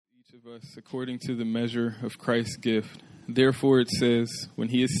each of us according to the measure of Christ's gift. Therefore it says, when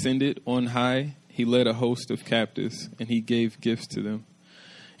he ascended on high, he led a host of captives, and he gave gifts to them.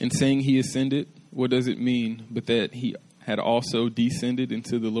 In saying he ascended, what does it mean but that he had also descended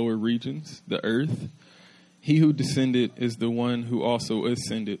into the lower regions, the earth? He who descended is the one who also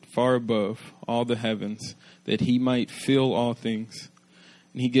ascended far above all the heavens, that he might fill all things.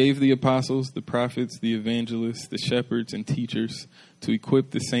 And he gave the apostles, the prophets, the evangelists, the shepherds, and teachers to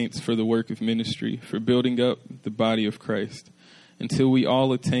equip the saints for the work of ministry, for building up the body of Christ, until we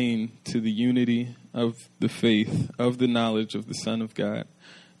all attain to the unity of the faith, of the knowledge of the Son of God,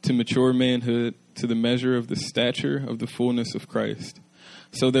 to mature manhood, to the measure of the stature of the fullness of Christ,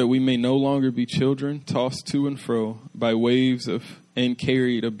 so that we may no longer be children, tossed to and fro by waves and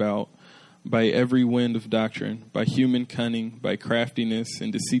carried about by every wind of doctrine, by human cunning, by craftiness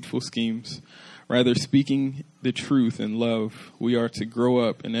and deceitful schemes. Rather, speaking the truth in love, we are to grow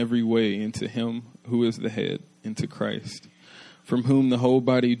up in every way into him who is the head, into Christ, from whom the whole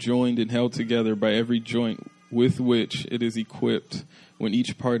body, joined and held together by every joint with which it is equipped, when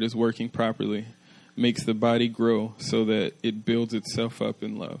each part is working properly, makes the body grow so that it builds itself up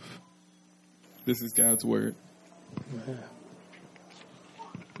in love. This is God's word.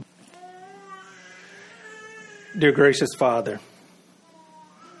 Dear gracious Father,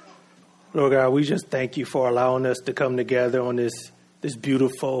 Lord God, we just thank you for allowing us to come together on this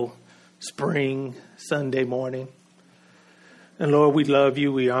beautiful spring Sunday morning. And Lord, we love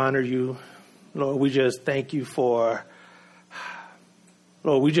you. We honor you. Lord, we just thank you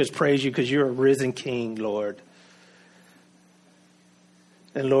Lord, we just praise you because you're a risen King, Lord.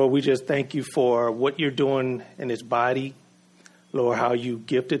 And Lord, we just thank you for what you're doing in this body. Lord, how you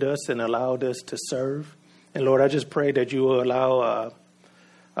gifted us and allowed us to serve. And Lord, I just pray that you will allow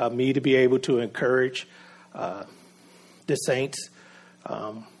me to be able to encourage the saints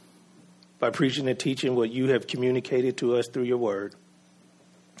by preaching and teaching what you have communicated to us through your word.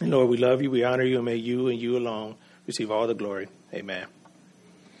 And Lord, we love you, we honor you, and may you and you alone receive all the glory. Amen.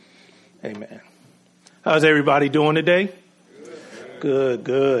 Amen. How's everybody doing today?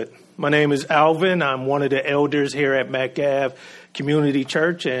 Good. My name is Alvin. I'm one of the elders here at McGav Community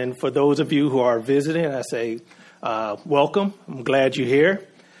Church. And for those of you who are visiting, I say welcome. I'm glad you're here.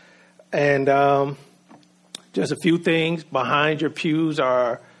 And just a few things. Behind your pews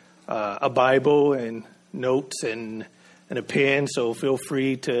are a Bible and notes and a pen, so feel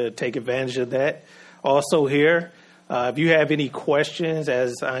free to take advantage of that. Also here, if you have any questions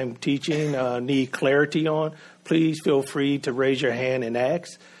as I'm teaching, need clarity on, please feel free to raise your hand and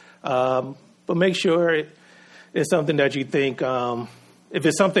ask. But make sure it's something that you think, if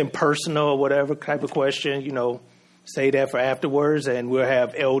it's something personal or whatever type of question, say that for afterwards, and we'll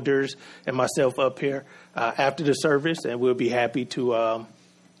have elders and myself up here after the service, and we'll be happy to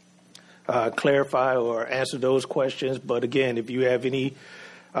clarify or answer those questions. But again, if you have any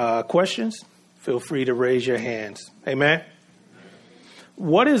questions, feel free to raise your hands. Amen.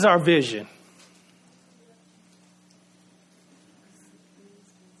 What is our vision?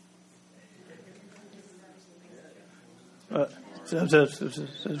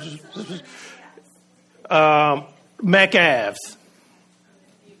 McAvs.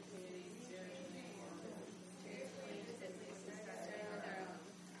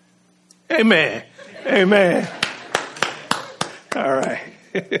 Amen. All right.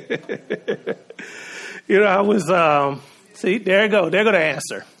 I was, see, there you go. There go the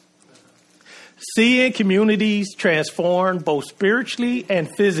answer. Seeing communities transform both spiritually and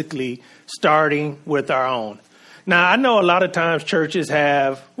physically, starting with our own. Now, I know a lot of times churches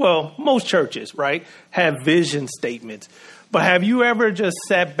most churches, right, have vision statements. But have you ever just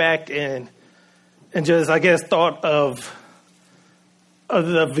sat back and just, I guess, thought of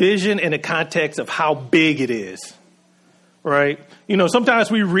the vision in the context of how big it is, right? Sometimes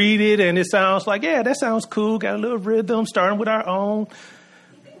we read it and it sounds like, yeah, that sounds cool. Got a little rhythm, starting with our own.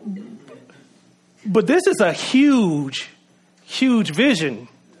 But this is a huge, huge vision.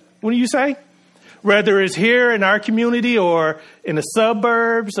 What do you say? Whether it's here in our community or in the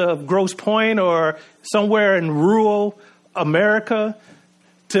suburbs of Grosse Pointe or somewhere in rural America,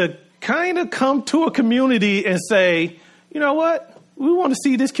 to kind of come to a community and say, you know what? We want to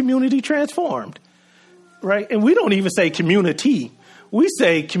see this community transformed, right? And we don't even say community. We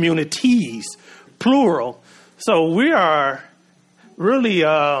say communities, plural. So we are really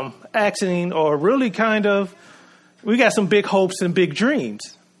asking, or really we got some big hopes and big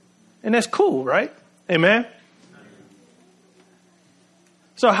dreams. And that's cool, right? Amen?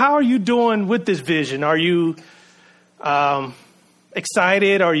 So how are you doing with this vision? Are you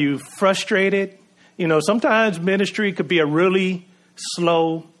excited? Are you frustrated? Sometimes ministry could be a really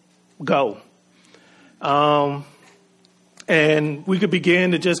slow go. And we could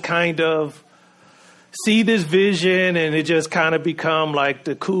begin to just kind of see this vision, and it just kind of become like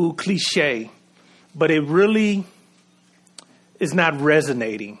the cool cliche, but it really is not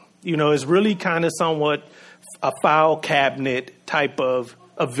resonating. You know, it's really kind of somewhat a file cabinet type of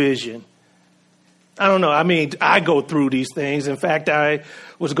a vision. I don't know. I mean, I go through these things. In fact, I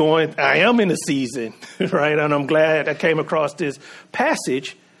am in a season, right? And I'm glad I came across this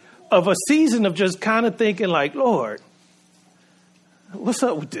passage of a season of just kind of thinking like, Lord, what's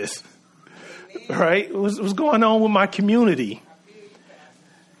up with this? Right? What's going on with my community?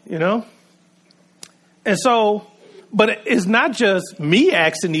 You know? And so, but it's not just me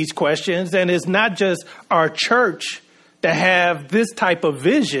asking these questions, and it's not just our church that have this type of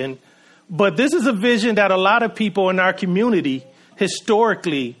vision, but this is a vision that a lot of people in our community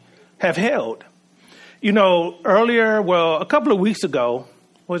historically have held. You know, a couple of weeks ago,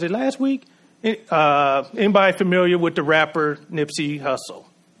 was it last week? Anybody familiar with the rapper Nipsey Hussle?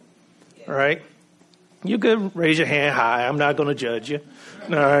 All right. You could raise your hand high. I'm not going to judge you.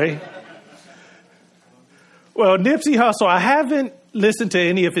 All right. Well, Nipsey Hussle, I haven't listened to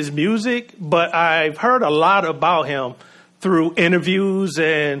any of his music, but I've heard a lot about him through interviews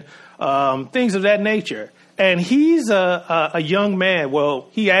and things of that nature. And he's a young man. Well,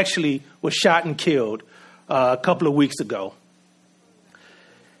 he actually was shot and killed a couple of weeks ago.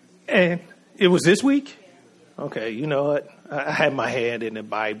 And it was this week? Okay, you know what? I had my hand in the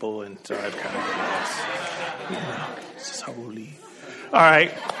Bible, and so I kind of, this is holy. All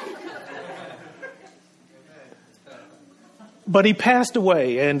right. But he passed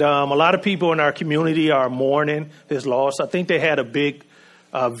away, and a lot of people in our community are mourning his loss. I think they had a big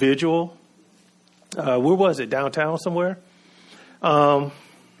vigil. Where was it? Downtown somewhere? And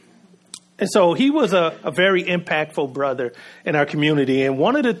so he was a very impactful brother in our community. And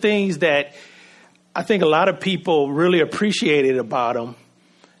one of the things that I think a lot of people really appreciated about him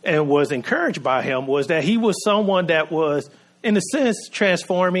and was encouraged by him was that he was someone that was, in a sense,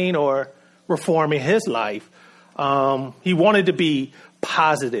 transforming or reforming his life. He wanted to be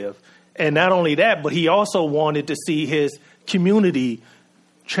positive. And not only that, but he also wanted to see his community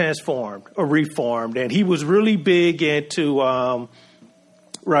transformed or reformed. And he was really big into,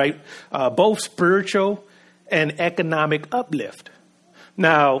 both spiritual and economic uplift.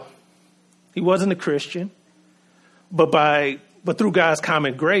 Now, he wasn't a Christian, but through God's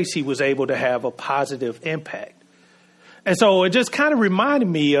common grace, he was able to have a positive impact. And so it just kind of reminded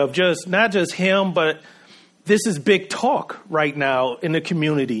me of just not just him, but this is big talk right now in the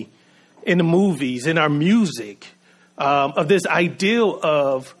community, in the movies, in our music, of this ideal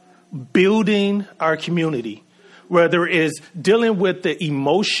of building our community, whether it's dealing with the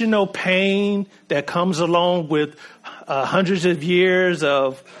emotional pain that comes along with hundreds of years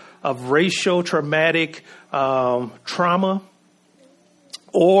of racial traumatic trauma,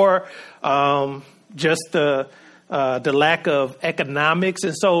 or just the lack of economics.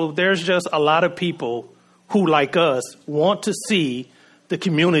 And so there's just a lot of people who, like us, want to see the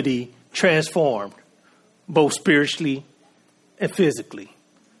community transformed, both spiritually and physically.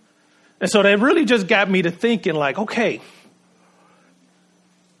 And so that really just got me to thinking like, okay,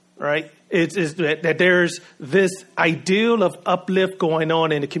 right? It's that there's this ideal of uplift going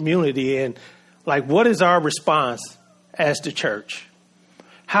on in the community. And like, what is our response as the church?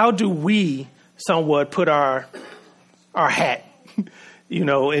 How do we somewhat put our hat,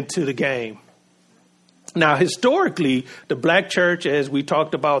 into the game? Now, historically, the Black church, as we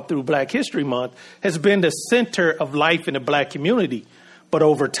talked about through Black History Month, has been the center of life in the Black community. But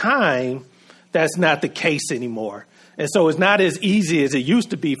over time, that's not the case anymore. And so it's not as easy as it used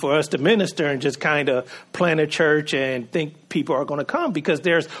to be for us to minister and just kind of plant a church and think people are going to come, because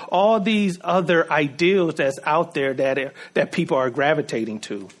there's all these other ideals that's out there that people are gravitating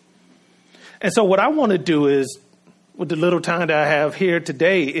to. And so what I want to do is, with the little time that I have here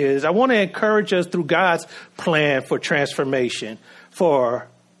today, is I want to encourage us through God's plan for transformation for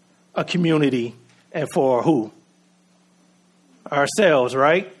a community and for who? Ourselves,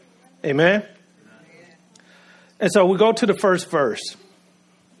 right? Amen? And so we go to the first verse.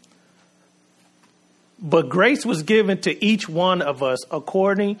 But grace was given to each one of us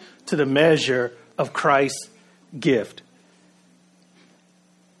according to the measure of Christ's gift.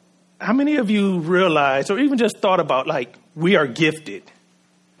 How many of you realize, or even just thought about, like, we are gifted?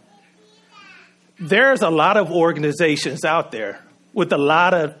 There's a lot of organizations out there with a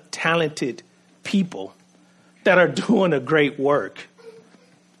lot of talented people that are doing a great work.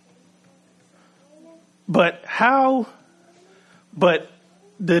 But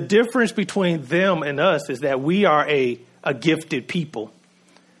the difference between them and us is that we are a gifted people.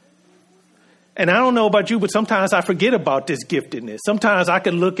 And I don't know about you, but sometimes I forget about this giftedness. Sometimes I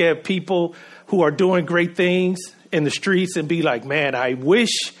can look at people who are doing great things in the streets and be like, man, I wish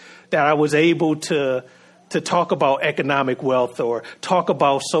that I was able to talk about economic wealth or talk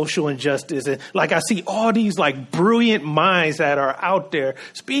about social injustice. And like, I see all these like brilliant minds that are out there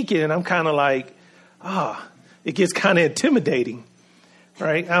speaking, and I'm kind of like, it gets kind of intimidating,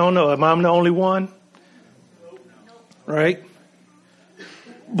 right? I don't know. Am I the only one? Right?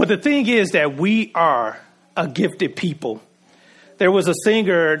 But the thing is that we are a gifted people. There was a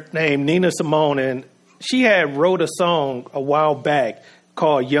singer named Nina Simone, and she had wrote a song a while back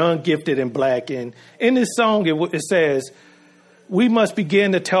called Young, Gifted, and Black. And in this song, it says, we must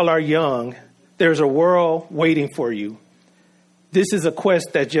begin to tell our young, there's a world waiting for you. This is a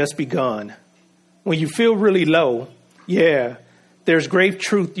quest that just begun. When you feel really low, there's great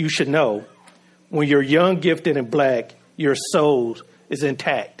truth you should know. When you're young, gifted, and black, your soul is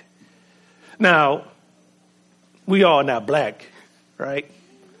intact. Now, we all not black, right?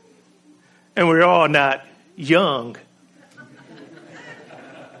 And we're all not young,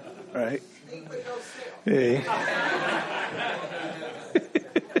 right? Hey.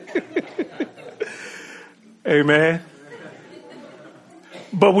 Amen.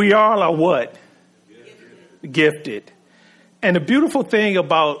 But we all are what? Gifted. And the beautiful thing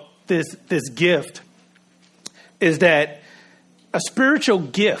about this gift is that a spiritual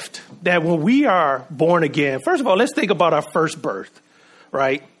gift that when we are born again, first of all, let's think about our first birth,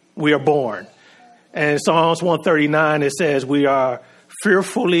 right? We are born. And in Psalms 139, it says we are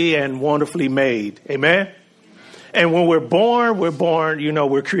fearfully and wonderfully made. Amen? And when we're born,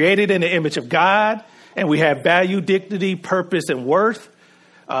 we're created in the image of God, and we have value, dignity, purpose, and worth.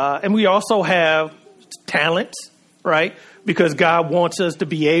 And we also have talents, right? Because God wants us to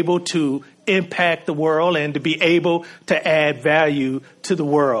be able to impact the world and to be able to add value to the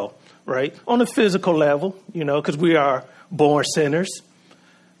world, right? On a physical level, because we are born sinners.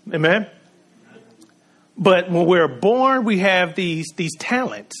 Amen? But when we're born, we have these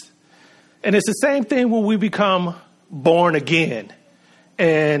talents. And it's the same thing when we become born again.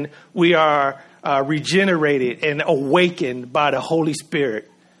 And we are regenerated and awakened by the Holy Spirit.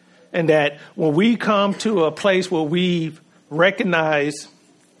 And that when we come to a place where we recognize,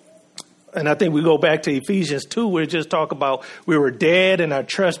 and I think we go back to Ephesians 2, where it just talk about we were dead in our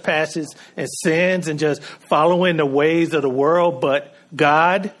trespasses and sins and just following the ways of the world. But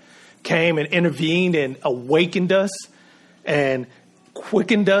God came and intervened and awakened us and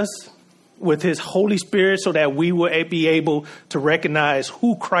quickened us with his Holy Spirit so that we will be able to recognize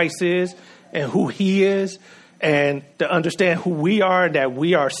who Christ is and who he is, and to understand who we are, that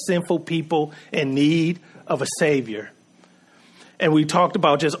we are sinful people in need of a Savior. And we talked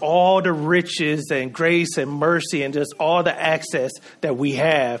about just all the riches and grace and mercy and just all the access that we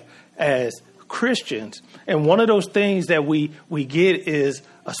have as Christians. And one of those things that we get is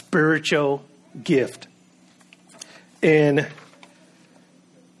a spiritual gift. And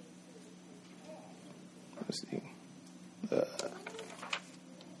let's see.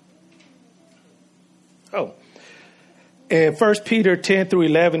 In 1 Peter 10 through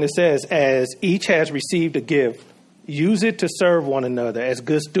 11, it says, as each has received a gift, use it to serve one another as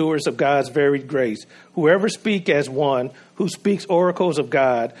good stewards of God's varied grace. Whoever speaks as one who speaks oracles of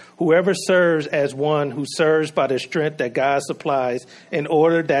God, whoever serves as one who serves by the strength that God supplies, in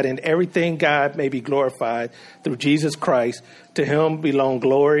order that in everything God may be glorified through Jesus Christ. To him belong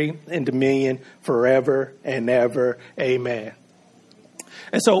glory and dominion forever and ever. Amen.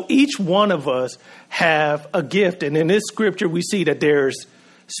 And so each one of us have a gift. And in this scripture, we see that there's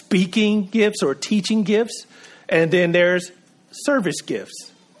speaking gifts or teaching gifts, and then there's service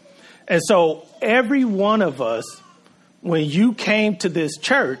gifts. And so every one of us, when you came to this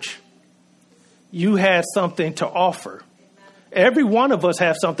church, you had something to offer. Every one of us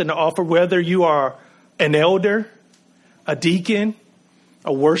have something to offer, whether you are an elder, a deacon,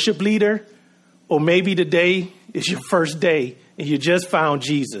 a worship leader, or maybe today is your first day and you just found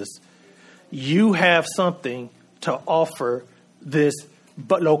Jesus. You have something to offer this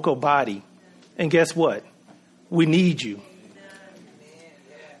local body. And guess what? We need you.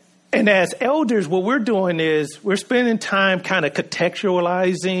 And as elders, what we're doing is we're spending time kind of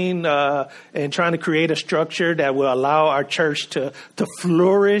contextualizing and trying to create a structure that will allow our church to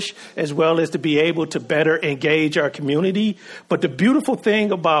flourish, as well as to be able to better engage our community. But the beautiful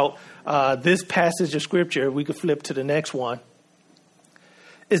thing about this passage of scripture, we could flip to the next one,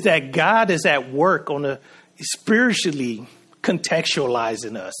 is that God is at work on spiritually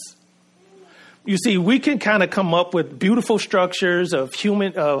contextualizing us. You see, we can kind of come up with beautiful structures of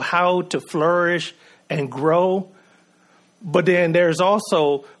how to flourish and grow. But then there's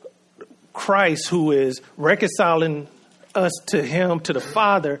also Christ, who is reconciling us to him, to the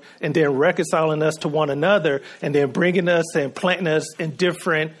Father, and then reconciling us to one another, and then bringing us and planting us in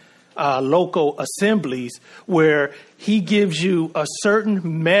different local assemblies where he gives you a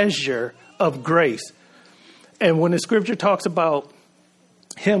certain measure of grace. And when the scripture talks about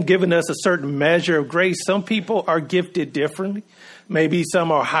him giving us a certain measure of grace, some people are gifted differently. Maybe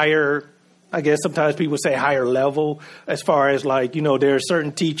some are higher. I guess sometimes people say higher level, as far as like, there are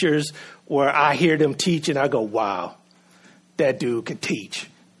certain teachers where I hear them teach and I go, wow, that dude can teach.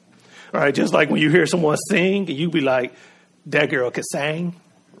 All right. Just like when you hear someone sing and you be like, that girl can sing.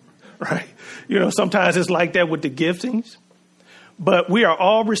 Right. Sometimes it's like that with the giftings. But we are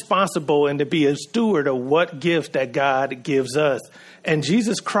all responsible and to be a steward of what gifts that God gives us. And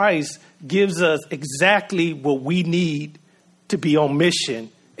Jesus Christ gives us exactly what we need to be on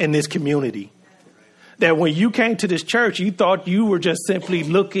mission in this community. That when you came to this church, you thought you were just simply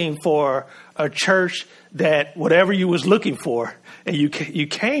looking for a church that whatever you was looking for, and you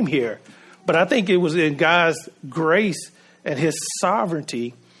came here. But I think it was in God's grace and his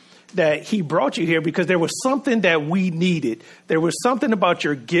sovereignty that he brought you here because there was something that we needed. There was something about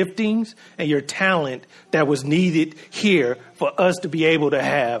your giftings and your talent that was needed here for us to be able to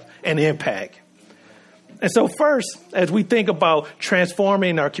have an impact. And so first, as we think about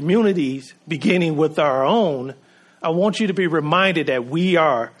transforming our communities, beginning with our own, I want you to be reminded that we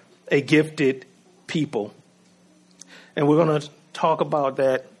are a gifted people. And we're going to talk about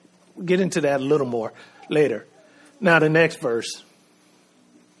that, get into that a little more later. Now, the next verse.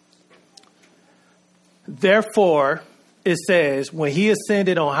 Therefore, it says, when he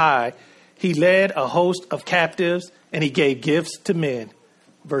ascended on high, he led a host of captives and he gave gifts to men.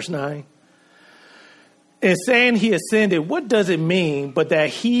 Verse 9. In saying he ascended, what does it mean but that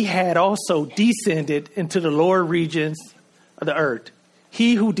he had also descended into the lower regions of the earth?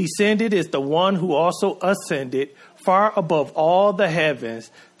 He who descended is the one who also ascended far above all the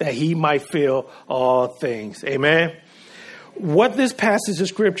heavens that he might fill all things. Amen. What this passage of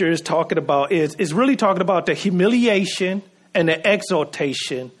scripture is talking about is really talking about the humiliation and the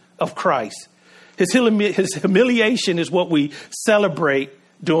exaltation of Christ. His humiliation is what we celebrate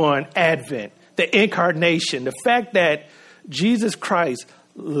during Advent, the incarnation, the fact that Jesus Christ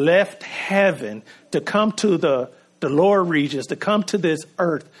left heaven to come to the lower regions, to come to this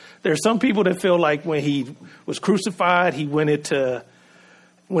earth. There are some people that feel like when he was crucified, he went into,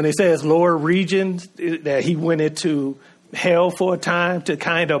 when it says lower regions, that he went into hell for a time to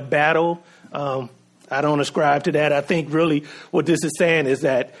kind of battle. I don't ascribe to that. I think really what this is saying is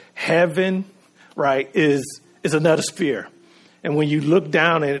that heaven, right, is another sphere. And when you look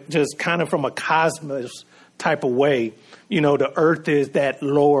down at it just kind of from a cosmos type of way, the earth is that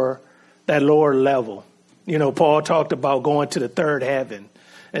lower level. Paul talked about going to the third heaven.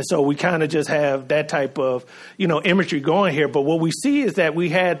 And so we kind of just have that type of, imagery going here. But what we see is that we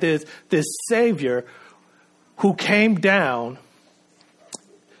had this Savior who came down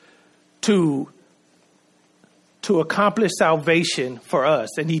to accomplish salvation for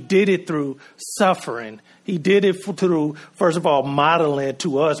us. And he did it through suffering. He did it through, first of all, modeling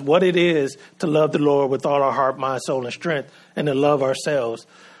to us what it is to love the Lord with all our heart, mind, soul, and strength, and to love ourselves,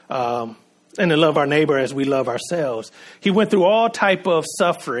 and to love our neighbor as we love ourselves. He went through all type of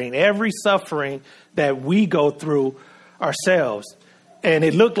suffering, every suffering that we go through ourselves. And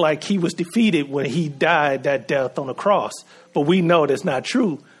it looked like he was defeated when he died that death on the cross. But we know that's not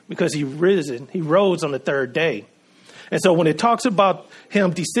true because he rose on the third day. And so when it talks about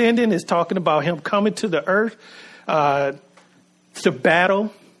him descending, it's talking about him coming to the earth to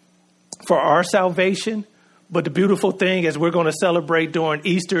battle for our salvation. But the beautiful thing, as we're going to celebrate during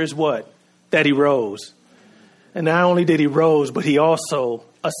Easter, is what? That he rose. And not only did he rose, but he also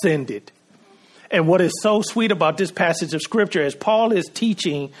ascended. And what is so sweet about this passage of scripture, as Paul is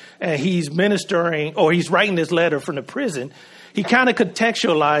teaching and he's ministering, or he's writing this letter from the prison, he kind of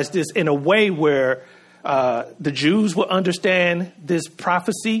contextualized this in a way where the Jews will understand this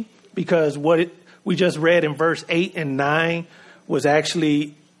prophecy, because we just read in verse 8 and 9 was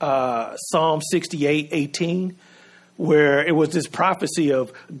actually Psalm 68:18, where it was this prophecy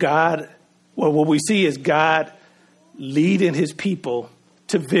of God. Well, what we see is God leading his people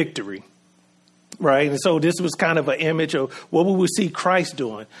to victory. Right. And so this was kind of an image of what we would see Christ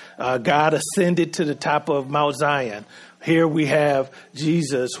doing. God ascended to the top of Mount Zion. Here we have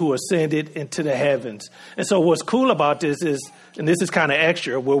Jesus who ascended into the heavens. And so what's cool about this is, and this is kind of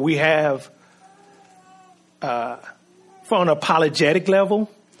extra, where we have from an apologetic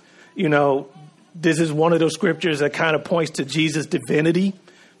level, this is one of those scriptures that kind of points to Jesus' divinity,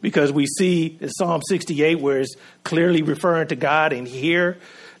 because we see in Psalm 68 where it's clearly referring to God, and here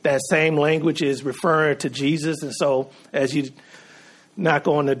that same language is referring to Jesus. And so as you knock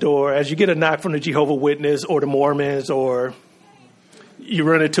on the door, as you get a knock from the Jehovah's Witness or the Mormons, or you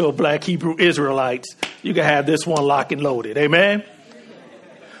run into a black Hebrew Israelites, you can have this one locked and loaded. Amen?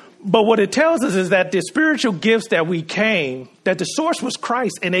 But what it tells us is that the spiritual gifts that that the source was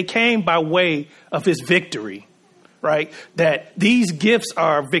Christ, and they came by way of his victory, right? That these gifts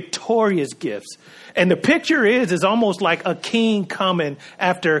are victorious gifts. And the picture is almost like a king coming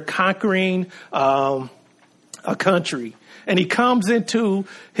after conquering a country. And he comes into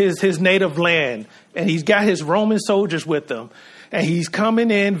his native land, and he's got his Roman soldiers with him. And he's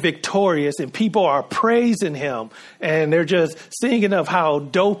coming in victorious, and people are praising him, and they're just singing of how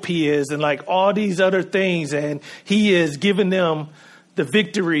dope he is and like all these other things. And he is giving them the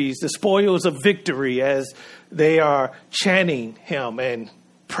victories, the spoils of victory, as they are chanting him and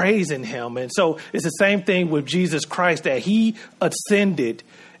praising him. And so it's the same thing with Jesus Christ, that he ascended,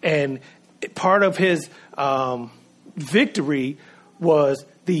 and part of his victory was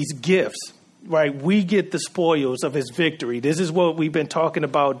these gifts. Right, we get the spoils of his victory. This is what we've been talking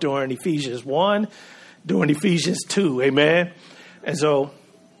about during Ephesians 1, during Ephesians 2, amen? And so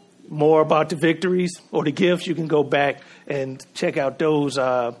more about the victories or the gifts, you can go back and check out those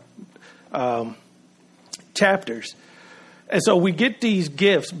chapters. And so we get these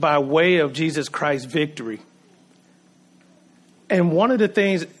gifts by way of Jesus Christ's victory. And one of the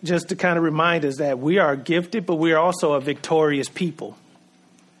things, just to kind of remind us, that we are gifted, but we are also a victorious people.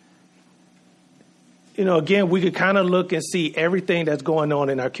 You know, again, we could kind of look and see everything that's going on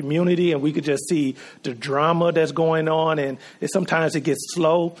in our community, and we could just see the drama that's going on, and sometimes it gets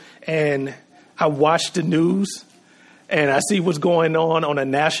slow. And I watch the news, and I see what's going on a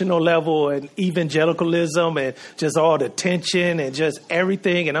national level, and evangelicalism, and just all the tension and just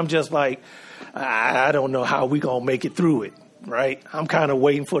everything. And I'm just like, I don't know how we're going to make it through it, right? I'm kind of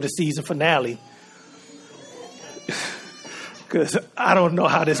waiting for the season finale because I don't know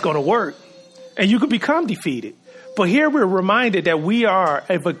how this is going to work. And you could become defeated. But here we're reminded that we are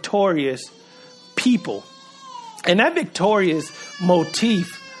a victorious people. And that victorious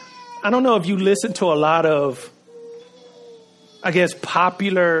motif, I don't know if you listen to a lot of, I guess,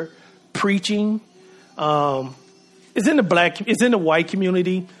 popular preaching. It's in the white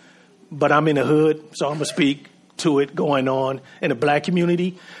community, but I'm in the hood, so I'm going to speak to it going on in the black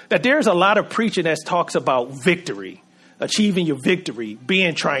community. That there's a lot of preaching that talks about victory. Achieving your victory,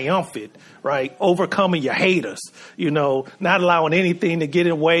 being triumphant, right? Overcoming your haters, not allowing anything to get in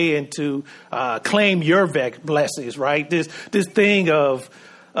the way and to claim your blessings, right? This thing of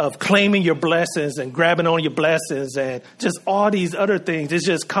claiming your blessings and grabbing on your blessings and just all these other things. It's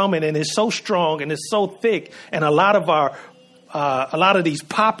just coming, and it's so strong and it's so thick. And a lot of these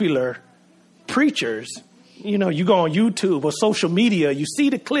popular preachers, you go on YouTube or social media, you see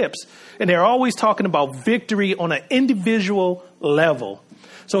the clips, and they're always talking about victory on an individual level.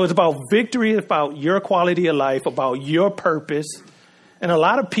 So it's about victory, it's about your quality of life, about your purpose. And a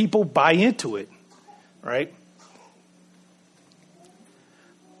lot of people buy into it, right?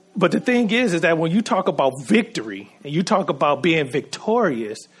 But the thing is that when you talk about victory and you talk about being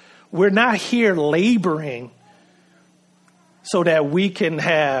victorious, we're not here laboring so that we can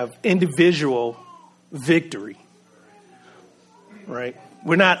have individual victory, right?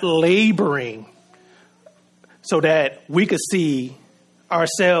 We're not laboring so that we could see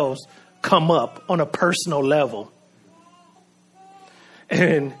ourselves come up on a personal level.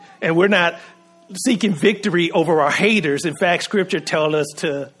 And we're not seeking victory over our haters. In fact, scripture tells us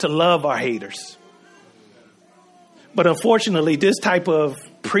to love our haters. But unfortunately, this type of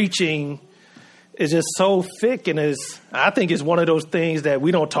preaching is just so thick, and I think it's one of those things that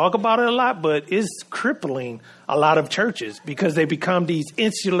we don't talk about it a lot, but it's crippling a lot of churches because they become these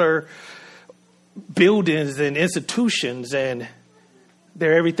insular buildings and institutions, and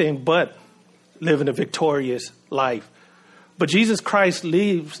they're everything but living a victorious life. But Jesus Christ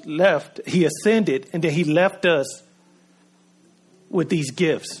left, he ascended, and then he left us with these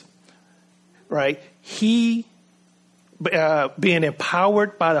gifts, right? He being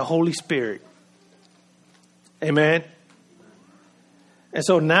empowered by the Holy Spirit. Amen. And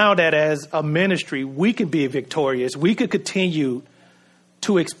so now that as a ministry, we can be victorious, we could continue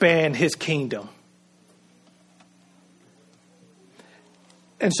to expand his kingdom.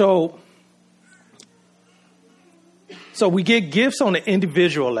 And so we get gifts on the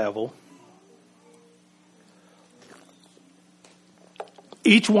individual level.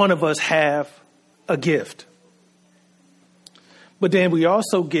 Each one of us have a gift. But then we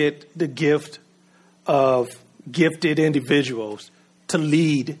also get the gift of gifted individuals to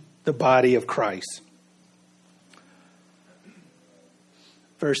lead the body of Christ.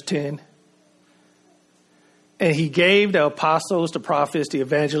 verse 10. And he gave the apostles, the prophets, the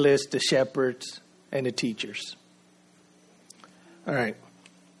evangelists, the shepherds, and the teachers. All right.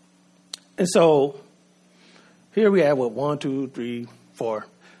 And so here we have 1, 2, 3, 4.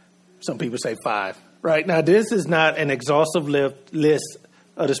 Some people say 5. Right. Now, this is not an exhaustive list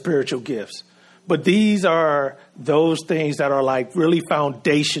of the spiritual gifts, but these are those things that are like really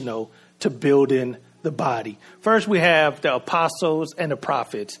foundational to building the body. First, we have the apostles and the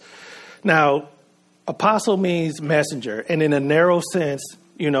prophets. Now, apostle means messenger. And in a narrow sense,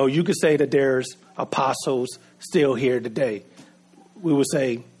 you could say that there's apostles still here today. We would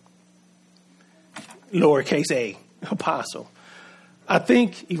say lowercase a, apostle. I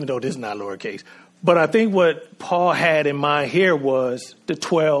think, even though this is not lowercase, but I think what Paul had in mind here was the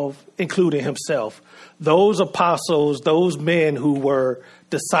 12, including himself. Those apostles, those men who were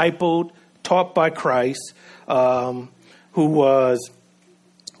discipled, taught by Christ, who was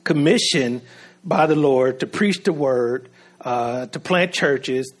commissioned by the Lord to preach the word, to plant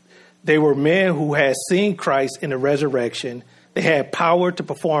churches. They were men who had seen Christ in the resurrection. They had power to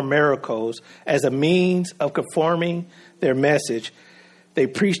perform miracles as a means of conforming their message. They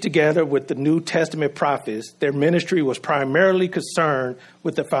preached together with the New Testament prophets. Their ministry was primarily concerned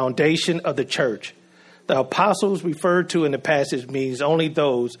with the foundation of the church. The apostles referred to in the passage means only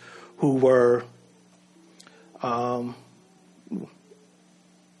those who were, I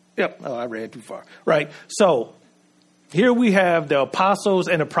read too far. Right. So here we have the apostles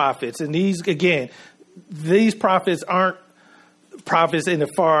and the prophets. And these prophets aren't prophets in as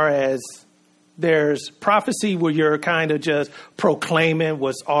far as there's prophecy where you're kind of just proclaiming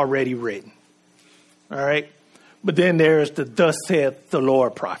what's already written. All right. But then there's the thus saith the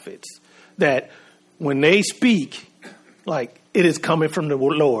Lord prophets that when they speak, like it is coming from the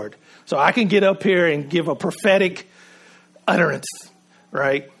Lord. So I can get up here and give a prophetic utterance.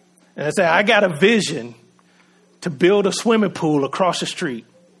 Right. And I say, I got a vision to build a swimming pool across the street.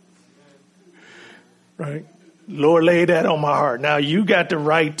 Right. Lord laid that on my heart. Now you got the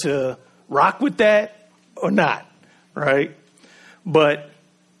right to rock with that or not, right? But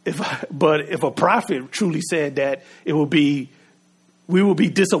if a prophet truly said that, we will be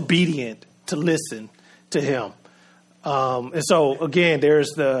disobedient to listen to him. And so again, there's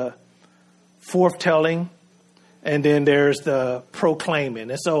the forthtelling, and then there's the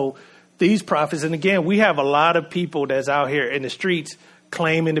proclaiming. And so these prophets, and again, we have a lot of people that's out here in the streets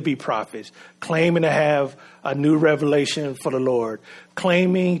claiming to be prophets, claiming to have a new revelation for the Lord,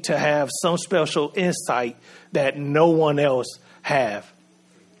 claiming to have some special insight that no one else have.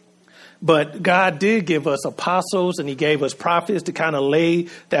 But God did give us apostles and he gave us prophets to kind of lay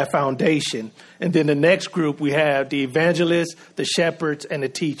that foundation. And then the next group, we have the evangelists, the shepherds, and the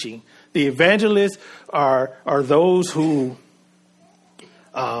teaching. The evangelists are those who,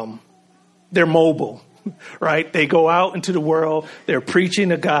 they're mobile. Right? They go out into the world. They're preaching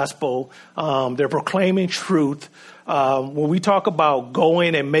the gospel. They're proclaiming truth. When we talk about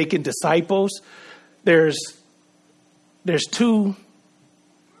going and making disciples, there's two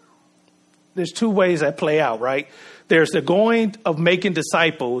ways that play out, right? There's the going of making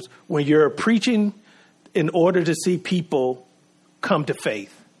disciples when you're preaching in order to see people come to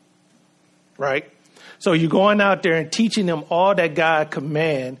faith, right? So you're going out there and teaching them all that God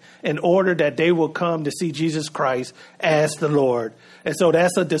commands in order that they will come to see Jesus Christ as the Lord. And so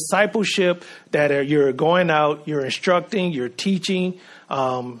that's a discipleship that you're going out, you're instructing, you're teaching.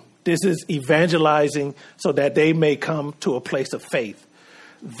 This is evangelizing so that they may come to a place of faith.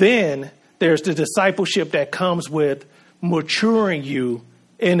 Then there's the discipleship that comes with maturing you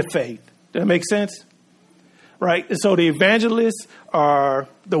in the faith. Does that make sense? Right? And so the evangelists are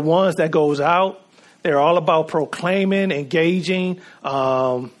the ones that goes out. They're all about proclaiming, engaging,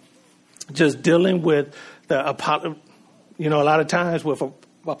 just dealing with a lot of times with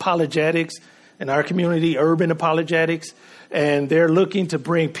apologetics in our community, urban apologetics, and they're looking to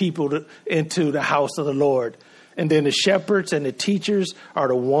bring people into the house of the Lord. And then the shepherds and the teachers are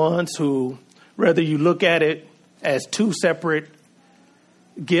the ones who, whether you look at it as two separate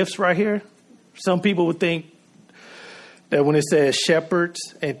gifts right here, some people would think that when it says shepherds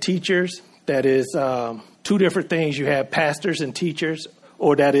and teachers, that is two different things. You have pastors and teachers,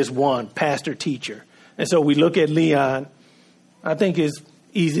 or that is one, pastor-teacher. And so we look at Leon. I think it's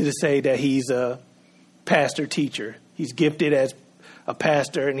easy to say that he's a pastor-teacher. He's gifted as a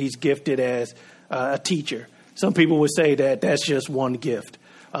pastor, and he's gifted as a teacher. Some people would say that that's just one gift.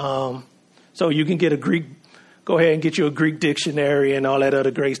 So you can get go ahead and get you a Greek dictionary and all that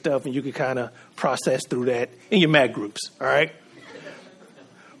other great stuff, and you can kind of process through that in your MAC groups, all right?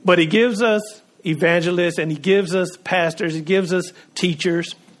 But he gives us evangelists, and he gives us pastors, he gives us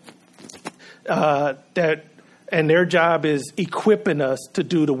teachers and their job is equipping us to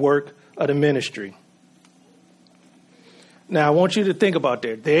do the work of the ministry. Now, I want you to think about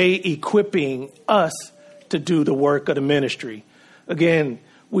that. They equipping us to do the work of the ministry. Again,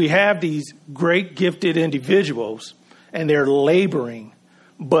 we have these great gifted individuals and they're laboring,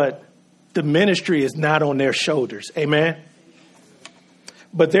 but the ministry is not on their shoulders. Amen.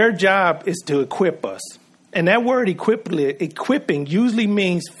 But their job is to equip us. And that word equipping usually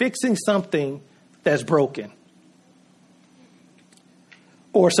means fixing something that's broken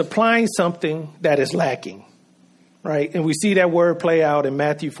or supplying something that is lacking. Right. And we see that word play out in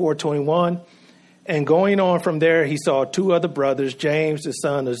Matthew 4:21. And going on from there, he saw two other brothers, James, the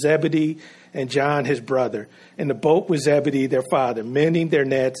son of Zebedee, and John, his brother, in the boat with Zebedee, their father, mending their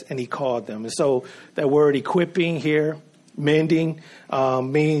nets, and he called them. And so that word equipping here, mending,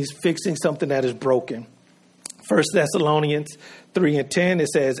 means fixing something that is broken. 1 Thessalonians 3:10, it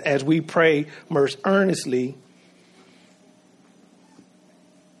says, as we pray most earnestly,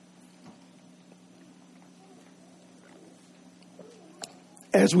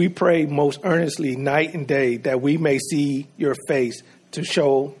 night and day, that we may see your face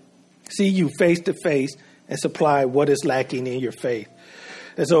see you face to face and supply what is lacking in your faith.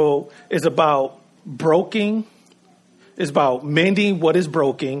 And so it's about it's about mending what is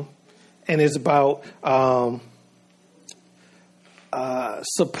broken, and it's about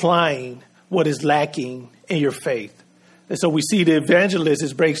supplying what is lacking in your faith. And so we see the evangelist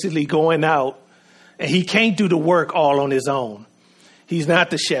is basically going out, and he can't do the work all on his own. He's not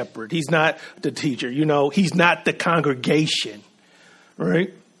the shepherd. He's not the teacher. He's not the congregation,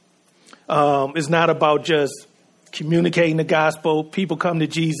 right? It's not about just communicating the gospel. People come to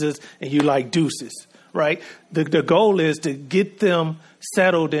Jesus and you like deuces, right? The goal is to get them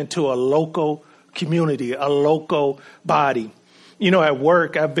settled into a local community, a local body. At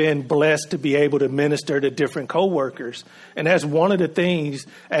work, I've been blessed to be able to minister to different coworkers. And that's one of the things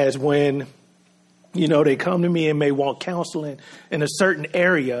as when they come to me and may want counseling in a certain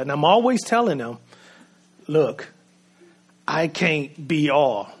area. And I'm always telling them, look, I can't be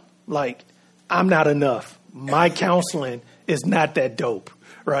all. Like, I'm not enough. My counseling is not that dope,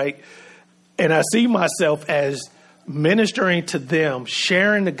 right? And I see myself as ministering to them,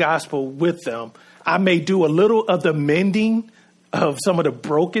 sharing the gospel with them. I may do a little of the mending of some of the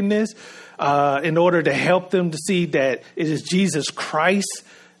brokenness in order to help them to see that it is Jesus Christ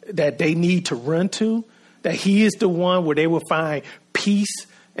that they need to run to, that he is the one where they will find peace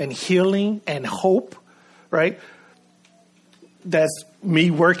and healing and hope, right? That's me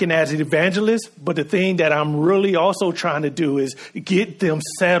working as an evangelist. But the thing that I'm really also trying to do is get them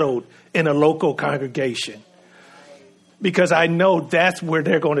settled in a local congregation, because I know that's where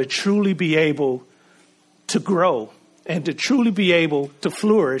they're going to truly be able to grow and to truly be able to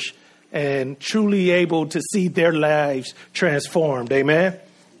flourish and truly able to see their lives transformed. Amen.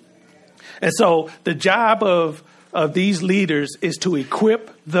 And so the job of these leaders is to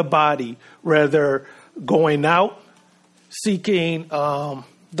equip the body, whether going out, seeking the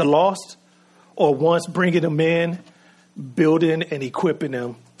lost, or once bringing them in, building and equipping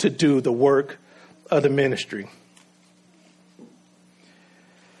them to do the work of the ministry.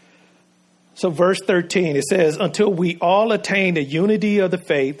 So verse 13, it says, until we all attain the unity of the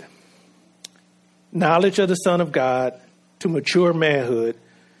faith, knowledge of the Son of God, to mature manhood,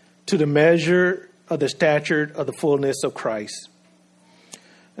 to the measure of the stature of the fullness of Christ.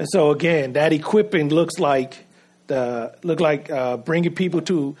 And so again, that equipping looks like bringing people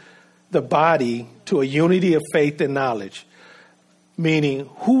to the body to a unity of faith and knowledge, meaning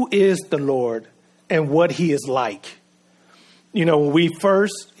who is the Lord and what he is like. When we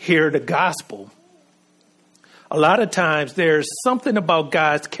first hear the gospel, a lot of times there's something about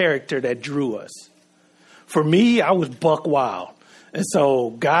God's character that drew us. For me, I was buck wild. And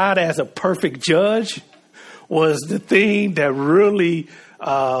so God as a perfect judge was the thing that really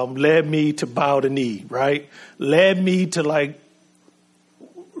led me to bow the knee, right? Led me to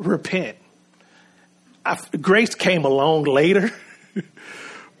repent. Grace came along later,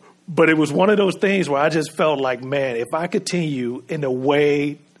 but it was one of those things where I just felt like, man, if I continue in the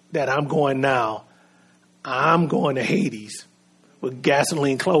way that I'm going now, I'm going to Hades with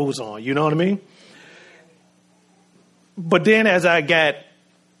gasoline clothes on. You know what I mean? But then as I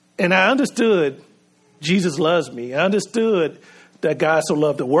understood Jesus loves me. I understood that God so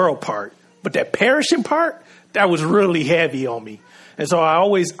loved the world part. But that perishing part, that was really heavy on me. And so I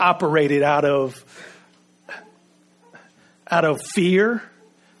always operated out of fear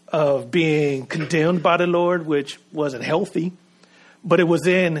of being condemned by the Lord, which wasn't healthy. But it was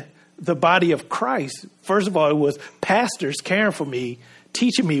in the body of Christ, first of all, it was pastors caring for me,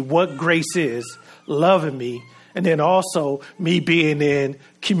 teaching me what grace is, loving me, and then also me being in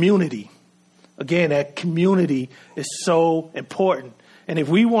community. Again, that community is so important. And if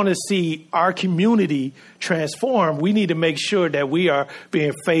we want to see our community transform, we need to make sure that we are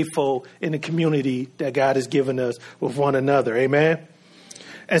being faithful in the community that God has given us with one another. Amen.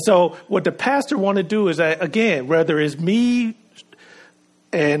 And so what the pastor want to do is, that, again, whether it's me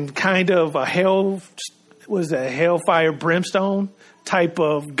and kind of a hellfire brimstone type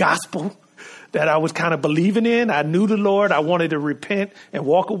of gospel that I was kind of believing in. I knew the Lord. I wanted to repent and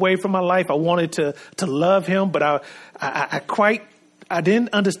walk away from my life. I wanted to love him, but I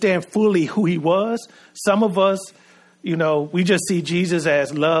didn't understand fully who he was. Some of us, we just see Jesus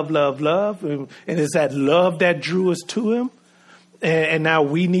as love, love, love. And it's that love that drew us to him. And now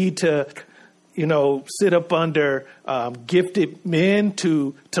we need to, sit up under gifted men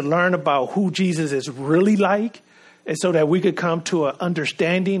to learn about who Jesus is really like. And so that we could come to an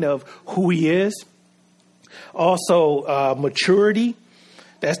understanding of who he is. Also, maturity.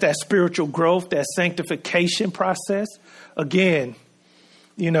 That's that spiritual growth, that sanctification process. Again,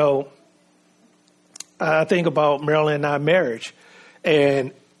 I think about Marilyn and our marriage.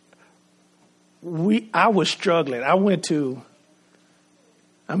 And I was struggling.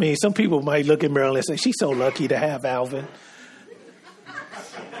 Some people might look at Marilyn and say, she's so lucky to have Alvin.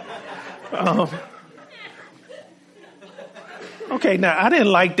 Okay, now I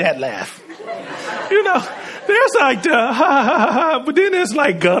didn't like that laugh. There's like the ha ha ha, but then there's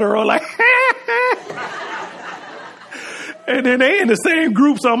like guttural, like and then they in the same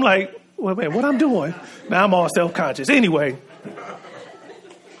group, so I'm like, well, man, what I'm doing? Now I'm all self-conscious. Anyway.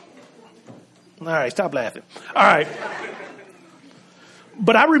 All right, stop laughing. All right.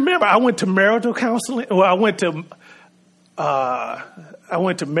 But I remember I went to marital counseling. Well, I went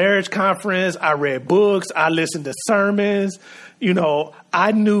to marriage conference. I read books. I listened to sermons.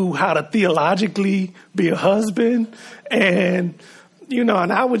 I knew how to theologically be a husband. And, and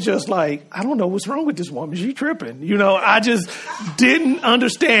I was just like, I don't know what's wrong with this woman. She tripping. I just didn't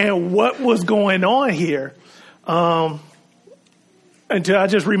understand what was going on here. Until I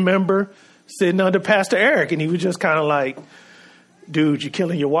just remember sitting under Pastor Eric, and he was just kind of like, dude, you're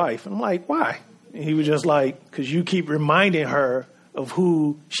killing your wife. And I'm like, why? And he was just like, because you keep reminding her of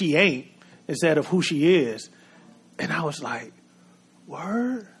who she ain't instead of who she is. And I was like,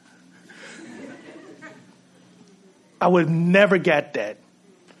 word? I would never got that.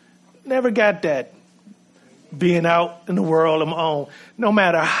 Never got that being out in the world on my own. No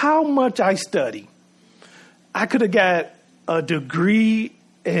matter how much I study, I could have got a degree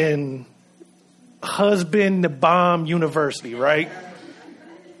in husband to bomb university, right?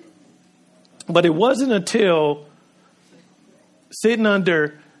 But it wasn't until sitting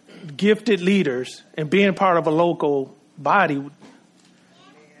under gifted leaders and being part of a local body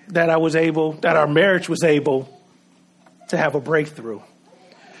that our marriage was able to have a breakthrough.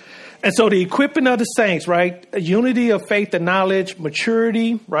 And so the equipping of the saints, right? A unity of faith and knowledge,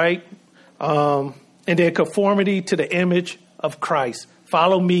 maturity, right? And then conformity to the image of Christ.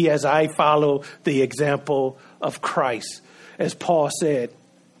 Follow me as I follow the example of Christ, as Paul said.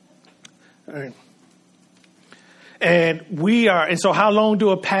 And so how long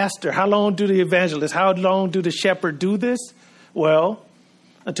do a pastor, how long do the evangelist, how long do the shepherd do this? Well,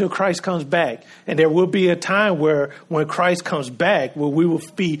 until Christ comes back. And there will be a time when Christ comes back, where we will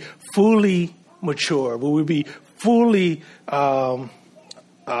be fully mature, where we'll be fully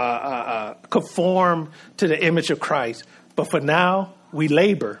conformed to the image of Christ. But for now, we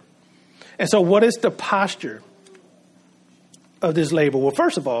labor. And so what is the posture of this labor? Well,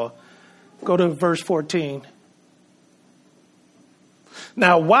 first of all, go to verse 14.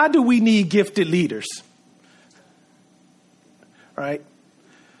 Now, why do we need gifted leaders? Right?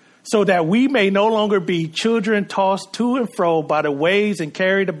 So that we may no longer be children tossed to and fro by the waves and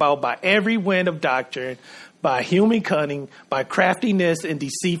carried about by every wind of doctrine, by human cunning, by craftiness and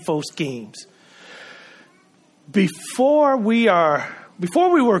deceitful schemes. Before we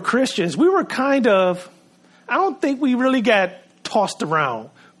were Christians, we were I don't think we really got tossed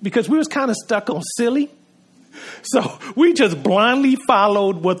around because we was kind of stuck on silly. So we just blindly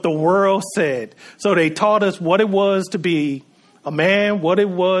followed what the world said. So they taught us what it was to be a man, what it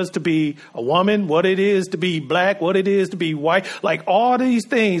was to be a woman, what it is to be black, what it is to be white. Like all these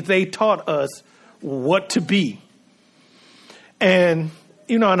things, they taught us what to be. And,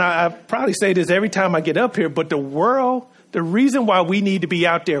 and I probably say this every time I get up here, but the reason why we need to be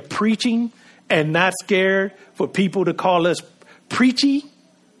out there preaching and not scared for people to call us preachy,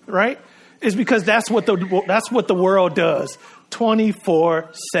 right, is because that's what the world does.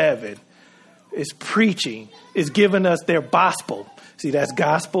 24/7. It's preaching. It's giving us their gospel. See, that's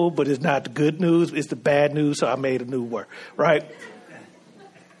gospel, but it's not the good news. It's the bad news. So I made a new word, right?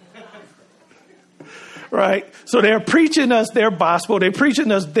 Right. So they're preaching us their gospel. They're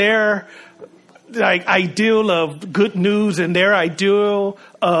preaching us their ideal of good news and their ideal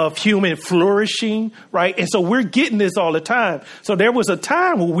of human flourishing. Right. And so we're getting this all the time. So there was a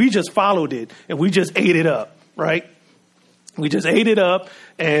time where we just followed it and we just ate it up. Right. We just ate it up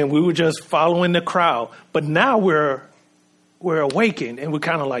and we were just following the crowd. But now we're awakened and we're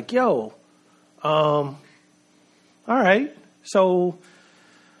kind of like, yo, all right. So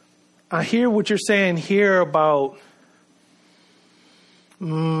I hear what you're saying here about,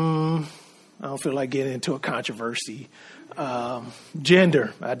 I don't feel like getting into a controversy.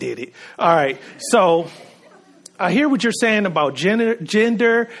 Gender, I did it. All right. So I hear what you're saying about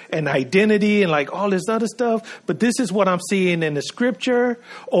gender and identity and like all this other stuff, but this is what I'm seeing in the scripture.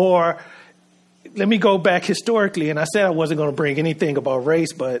 Or let me go back historically. And I said I wasn't going to bring anything about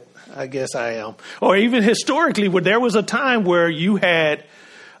race, but I guess I am. Or even historically, where there was a time where you had,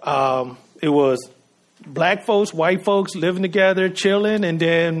 it was black folks, white folks living together, chilling. And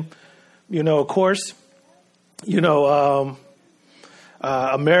then, of course,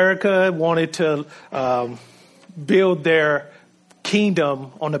 America wanted to, build their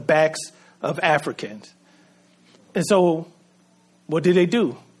kingdom on the backs of Africans. And so what did they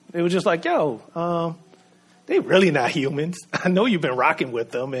do? They were just like, yo, they really not humans. I know you've been rocking with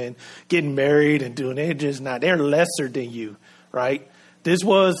them and getting married and doing it. They're lesser than you, right? This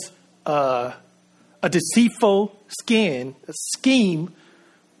was a deceitful scheme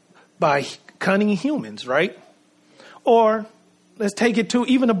by cunning humans, right? Or let's take it to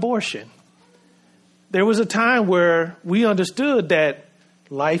even abortion. There was a time where we understood that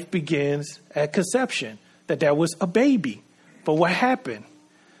life begins at conception, that was a baby. But what happened?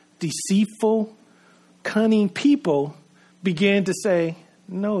 Deceitful, cunning people began to say,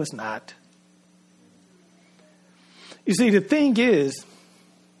 no, it's not. You see, the thing is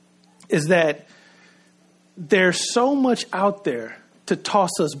that there's so much out there to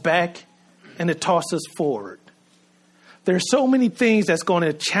toss us back and to toss us forward. There's so many things that's going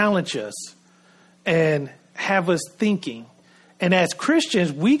to challenge us and have us thinking. And as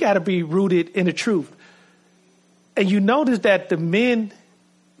Christians, we got to be rooted in the truth. And you notice that the men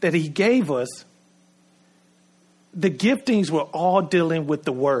that he gave us, the giftings were all dealing with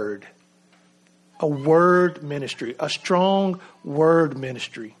the word. A word ministry, a strong word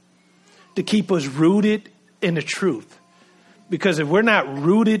ministry to keep us rooted in the truth. Because if we're not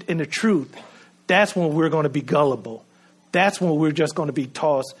rooted in the truth, that's when we're going to be gullible. That's when we're just going to be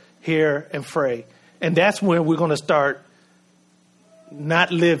tossed here and fray. And that's when we're going to start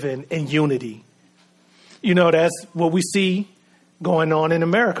not living in unity. That's what we see going on in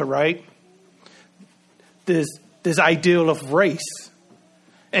America, right? This ideal of race.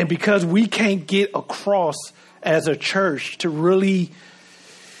 And because we can't get across as a church to really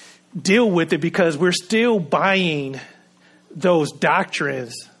deal with it, because we're still buying those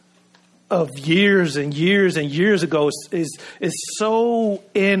doctrines of years and years and years ago, is so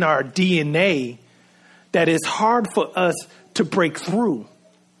in our DNA that it's hard for us to break through.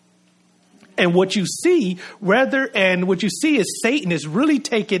 And what you see is Satan is really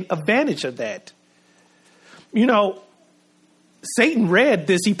taking advantage of that. Satan read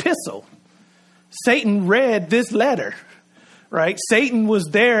this epistle. Satan read this letter, right? Satan was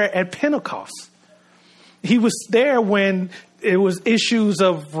there at Pentecost. He was there when it was issues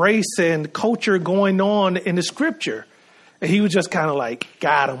of race and culture going on in the scripture. And he was just kind of like,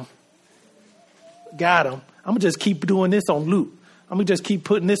 got him. I'm going to just keep doing this on loop. I'm going to just keep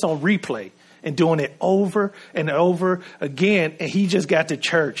putting this on replay and doing it over and over again. And he just got the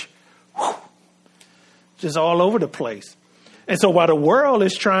church just all over the place. And so while the world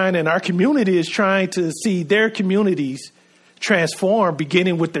is trying and our community is trying to see their communities transform,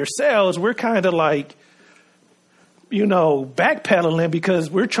 beginning with themselves, we're kind of like, backpedaling because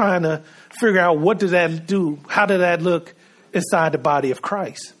we're trying to figure out what does that do? How does that look inside the body of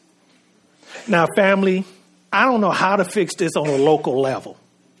Christ? Now, family, I don't know how to fix this on a local level,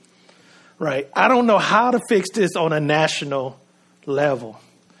 right? I don't know how to fix this on a national level.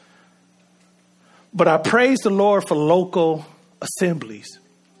 But I praise the Lord for local assemblies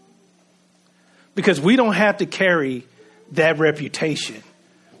because we don't have to carry that reputation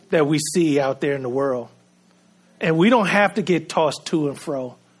that we see out there in the world. And we don't have to get tossed to and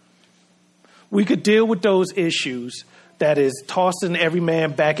fro. We could deal with those issues that is tossing every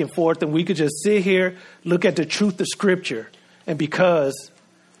man back and forth. And we could just sit here, look at the truth of Scripture. And because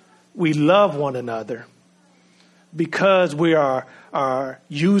we love one another, because we are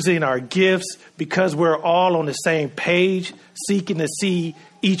using our gifts, because we're all on the same page, seeking to see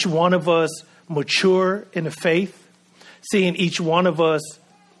each one of us mature in the faith, seeing each one of us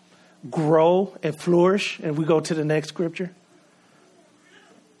grow and flourish. And we go to the next scripture.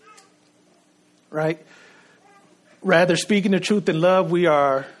 Right? Rather, speaking the truth in love, we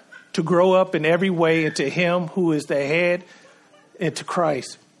are to grow up in every way into him who is the head, into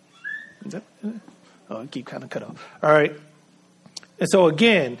Christ. I keep kind of cut off. All right. And so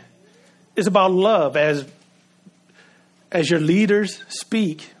again, it's about love. As your leaders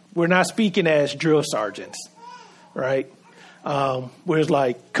speak, we're not speaking as drill sergeants, right? Where it's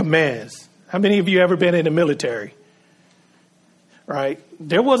like commands. How many of you ever been in the military? Right?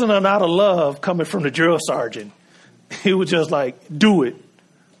 There wasn't a lot of love coming from the drill sergeant. He was just like, do it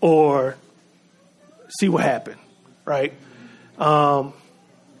or see what happened, right? And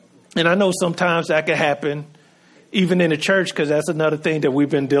I know sometimes that can happen even in the church, because that's another thing that we've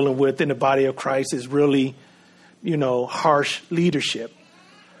been dealing with in the body of Christ is really, harsh leadership.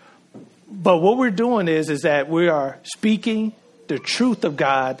 But what we're doing is that we are speaking the truth of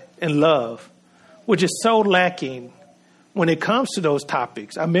God in love, which is so lacking when it comes to those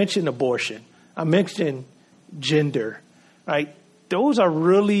topics. I mentioned abortion. I mentioned gender, right? Those are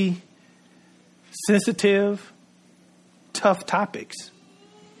really sensitive, tough topics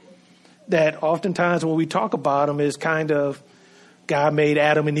that oftentimes when we talk about them is kind of God made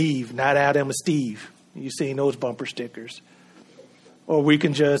Adam and Eve, not Adam and Steve. You've seen those bumper stickers. Or we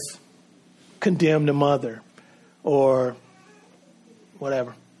can just condemn the mother or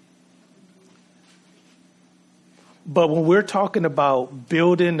whatever. But when we're talking about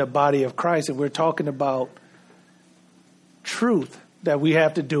building the body of Christ and we're talking about truth, that we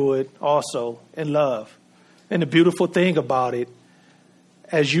have to do it also in love. And the beautiful thing about it,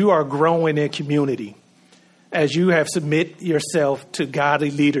 as you are growing in community, as you have submit yourself to godly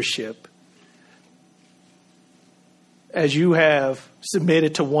leadership, as you have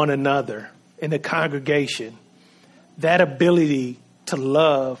submitted to one another in the congregation, that ability to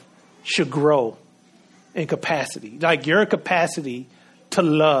love should grow in capacity. Like your capacity to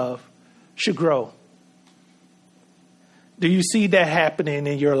love should grow. Do you see that happening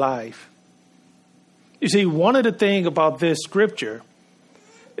in your life? You see, one of the things about this scripture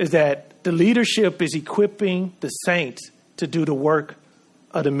is that the leadership is equipping the saints to do the work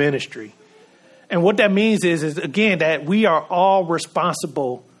of the ministry. And what that means is again, that we are all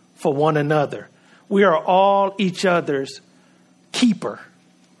responsible for one another. We are all each other's keeper.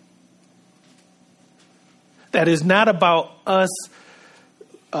 That is not about us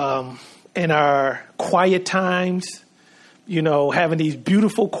in our quiet times, having these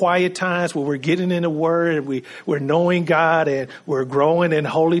beautiful quiet times where we're getting in the Word and we're knowing God and we're growing in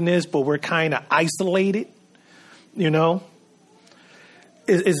holiness, but we're kind of isolated,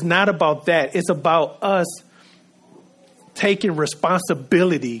 It's not about that. It's about us taking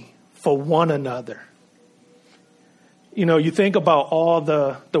responsibility for one another. You think about all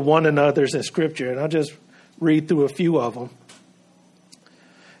the one another's in Scripture, and I'll just read through a few of them.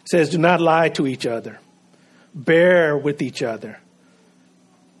 It says, do not lie to each other. Bear with each other.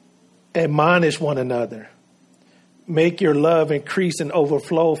 Admonish one another. Make your love increase and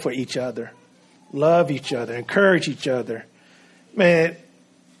overflow for each other. Love each other. Encourage each other. Man,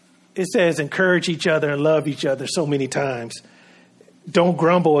 it says encourage each other and love each other so many times. Don't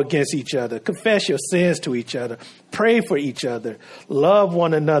grumble against each other. Confess your sins to each other. Pray for each other. Love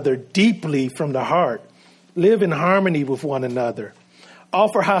one another deeply from the heart. Live in harmony with one another.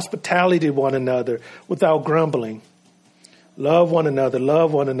 Offer hospitality to one another without grumbling. Love one another,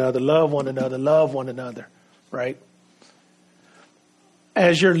 love one another, love one another, love one another, right?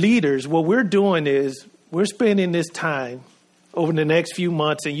 As your leaders, what we're doing is we're spending this time over the next few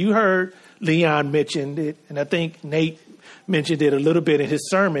months, and you heard Leon mention it, and I think Nate mentioned it a little bit in his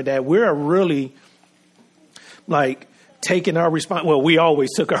sermon, that we're really taking our we always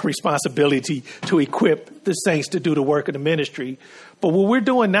took our responsibility to equip the saints to do the work of the ministry. But what we're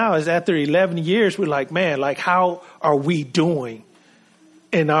doing now is after 11 years, we're like, man, how are we doing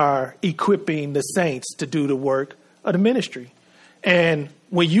in our equipping the saints to do the work of the ministry? And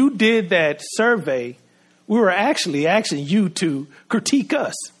when you did that survey, we were actually asking you to critique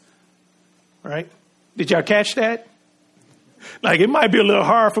us, right? Did y'all catch that? It might be a little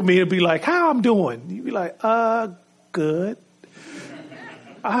hard for me to be like, how I'm doing? You'd be like, good.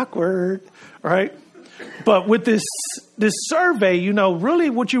 Awkward, right? But with this survey, really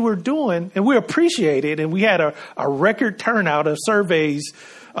what you were doing, and we appreciate it, and we had a record turnout of surveys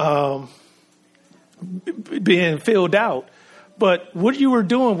being filled out. But what you were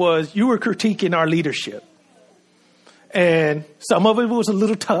doing was you were critiquing our leadership. And some of it was a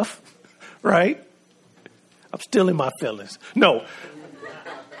little tough, right? I'm still in my feelings. No.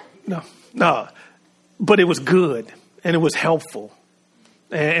 But it was good and it was helpful.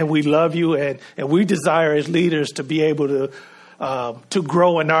 And we love you and we desire as leaders to be able to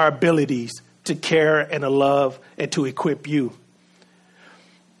grow in our abilities to care and to love and to equip you.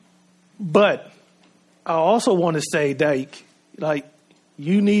 But I also want to say that, like,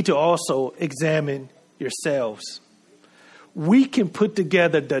 you need to also examine yourselves. We can put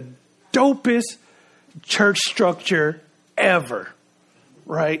together the dopest church structure ever,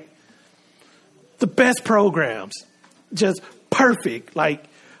 right? The best programs, just perfect. Like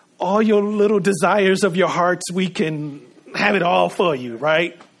all your little desires of your hearts, we can have it all for you,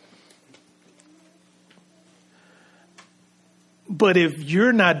 right? But if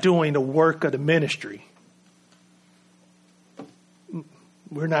you're not doing the work of the ministry,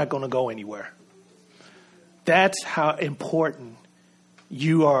 we're not going to go anywhere. That's how important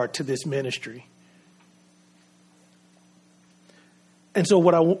you are to this ministry. And so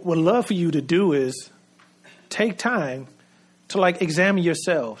what I would love for you to do is take time to like examine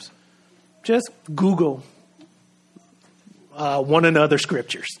yourselves. Just Google one another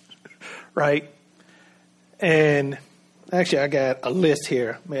scriptures, right? And actually, I got a list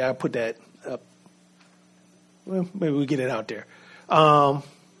here. May I put that up? Well, maybe we get it out there. Oh,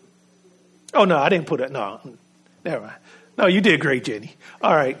 no, I didn't put it. No, never mind. No, you did great, Jenny.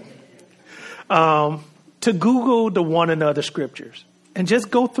 All right. To Google the one another scriptures and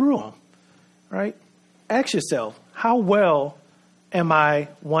just go through them, right? Ask yourself, how well am I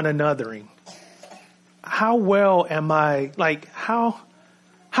one anothering? How well am I, like, how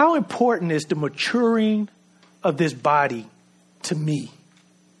important is the maturing of this body to me?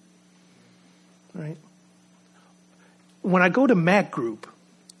 Right? When I go to MAC group,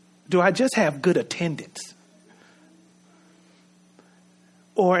 do I just have good attendance?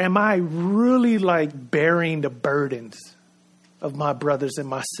 Or am I really like bearing the burdens of my brothers and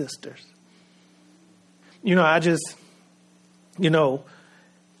my sisters? You know,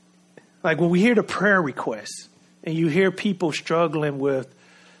 like when we hear the prayer requests and you hear people struggling with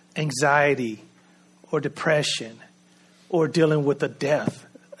anxiety or depression or dealing with a death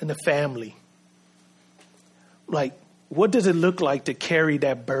in the family, like, what does it look like to carry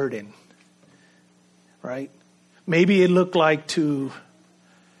that burden, right? Maybe it looked like to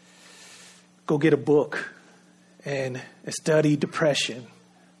go get a book and study depression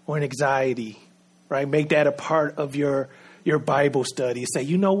or anxiety, right? Make that a part of your Bible study. Say,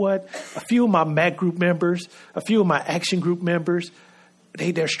 you know what? A few of my MAC group members, a few of my action group members,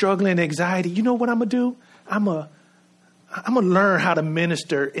 they're struggling with anxiety. You know what I'm going to do? I'm going to learn how to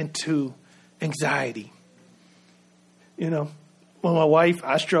minister into anxiety. You know, well, my wife,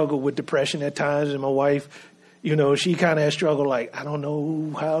 I struggle with depression at times, and my wife, you know, she kind of has struggled, like, I don't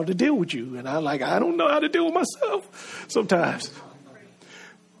know how to deal with you. And I don't know how to deal with myself sometimes.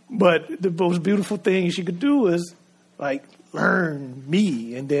 But the most beautiful thing she could do is, like, learn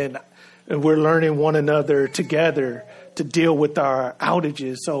me. And we're learning one another together to deal with our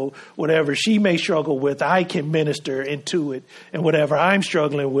outages. So whatever she may struggle with, I can minister into it. And whatever I'm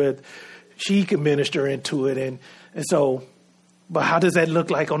struggling with, she can minister into it. And so, but how does that look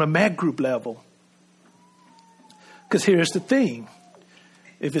like on a MAC group level? Because here's the thing.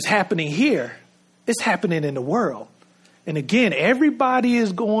 If it's happening here, it's happening in the world. And again, everybody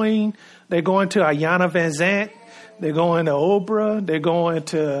is going, they're going to Ayanna Van Zant, they're going to Oprah, they're going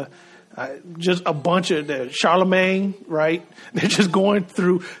to just a bunch of Charlemagne, right? They're just going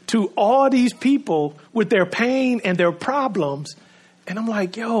through to all these people with their pain and their problems. And I'm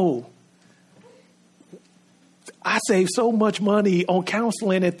like, yo, I save so much money on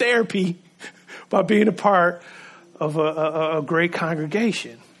counseling and therapy by being a part of a great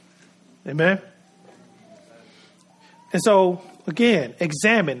congregation. Amen. And so, again,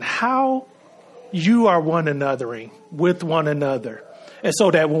 examine how you are one anothering with one another. And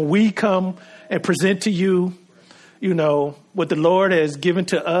so that when we come and present to you, you know, what the Lord has given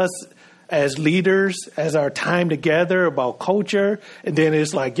to us as leaders, as our time together about culture. And then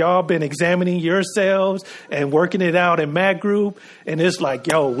it's like, y'all been examining yourselves and working it out in MAC group. And it's like,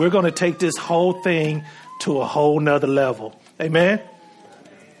 yo, we're going to take this whole thing to a whole nother level. Amen.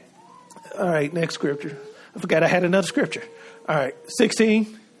 All right. Next scripture. I forgot I had another scripture. All right.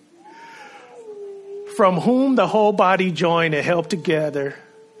 16. From whom the whole body joined and held together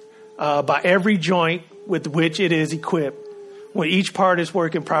by every joint with which it is equipped, when each part is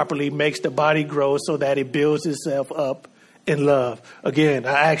working properly, makes the body grow so that it builds itself up in love. Again,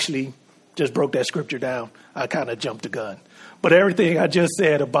 I actually just broke that scripture down. I kind of jumped the gun. But everything I just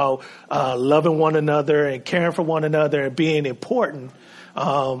said about loving one another and caring for one another and being important,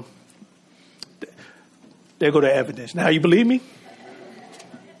 there go the evidence. Now, you believe me?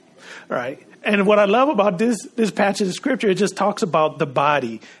 All right. And what I love about this passage of scripture, it just talks about the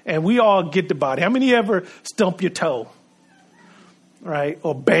body. And we all get the body. How many ever stump your toe? Right?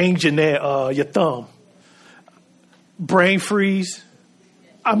 Or banged your thumb? Brain freeze?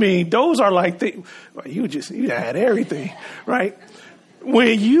 I mean, those are like things. You had everything, right?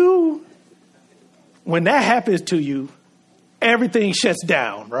 When that happens to you, everything shuts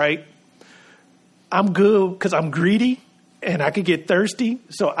down, right? I'm good because I'm greedy and I could get thirsty,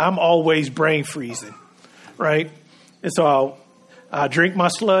 so I'm always brain freezing, right? And so I'll drink my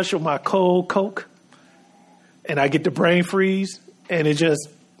slush or my cold Coke, and I get the brain freeze, and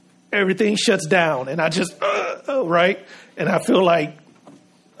everything shuts down, and I just, right? And I feel like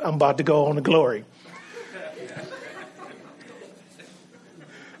I'm about to go on to glory.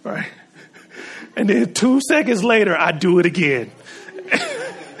 Right. And then 2 seconds later, I do it again.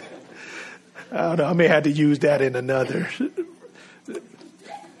 I don't know. I may have to use that in another.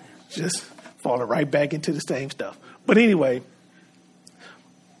 Just falling right back into the same stuff. But anyway,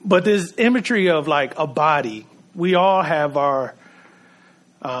 this imagery of like a body, we all have our,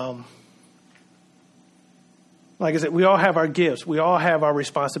 like I said, we all have our gifts. We all have our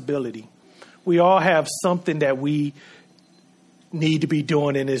responsibility. We all have something that we need to be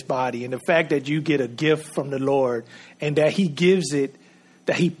doing in this body. And the fact that you get a gift from the Lord and that he gives it,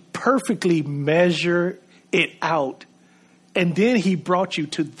 that he perfectly measure it out. And then he brought you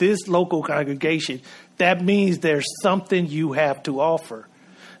to this local congregation. That means there's something you have to offer.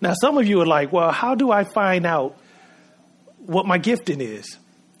 Now, some of you are like, well, how do I find out what my gifting is?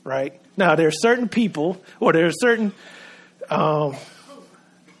 Right? Now, there are certain people or there are certain,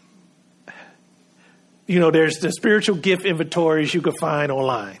 there's the spiritual gift inventories you can find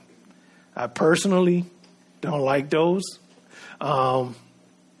online. I personally don't like those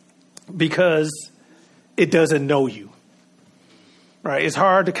because it doesn't know you. Right? It's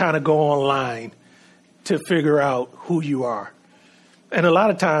hard to kind of go online to figure out who you are. And a lot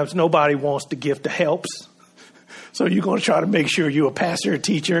of times nobody wants the gift that helps. So you're going to try to make sure you're a pastor or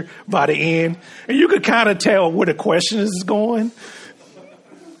teacher by the end. And you could kind of tell where the question is going.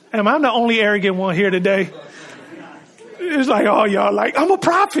 Am I the only arrogant one here today? It's like, oh, y'all like, I'm a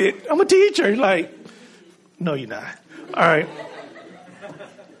prophet. I'm a teacher. Like, no, you're not. All right.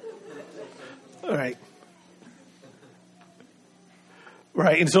 All right.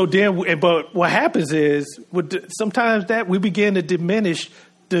 Right. And so then, but what happens is sometimes that we begin to diminish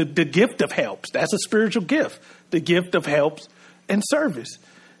the gift of helps. That's a spiritual gift, the gift of helps and service.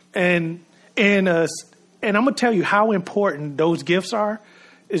 And I'm going to tell you how important those gifts are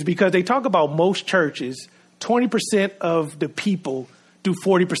is because they talk about most churches, 20% of the people do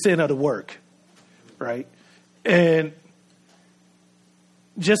 40% of the work. Right. And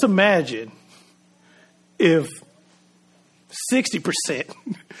just imagine if 60%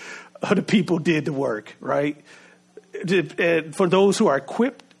 of the people did the work, right? For those who are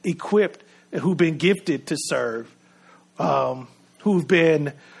equipped, and who've been gifted to serve, who've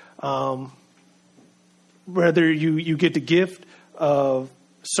been, whether you get the gift of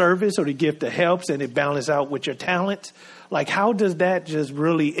service or the gift that helps and it balances out with your talents, like how does that just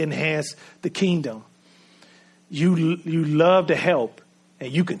really enhance the kingdom? You love to help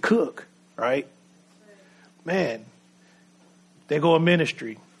and you can cook, right? Man. They go a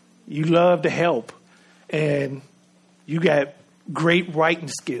ministry. You love to help. And you got great writing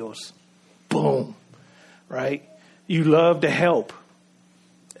skills. Boom. Right? You love to help.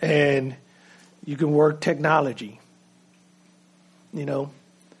 And you can work technology.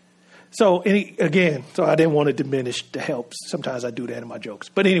 So, again, I didn't want to diminish the helps. Sometimes I do that in my jokes.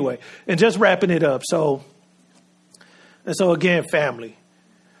 But anyway, and just wrapping it up. So again, family,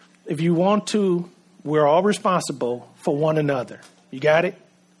 if you want to, we're all responsible for one another. You got it?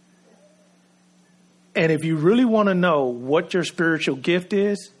 And if you really want to know what your spiritual gift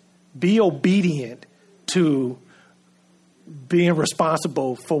is, be obedient to being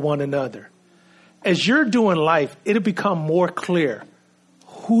responsible for one another. As you're doing life, it'll become more clear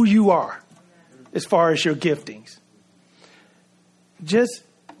who you are as far as your giftings. Just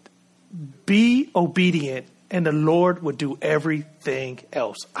be obedient and the Lord will do everything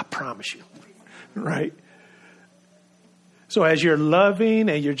else. I promise you. Right? So as you're loving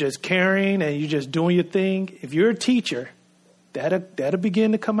and you're just caring and you're just doing your thing, if you're a teacher, that'll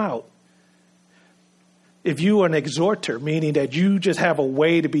begin to come out. If you are an exhorter, meaning that you just have a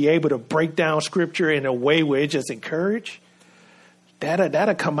way to be able to break down scripture in a way where it just encourage,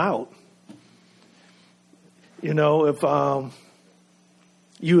 that'll come out. You know, if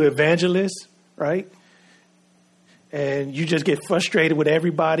you evangelist, right? And you just get frustrated with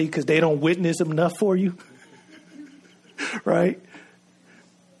everybody because they don't witness enough for you, right?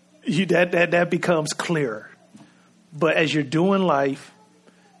 That becomes clearer. But as you're doing life,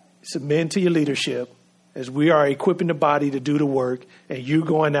 submit to your leadership, as we are equipping the body to do the work, and you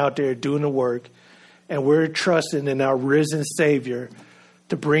going out there doing the work, and we're trusting in our risen Savior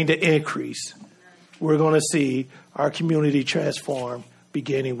to bring the increase, we're going to see our community transform,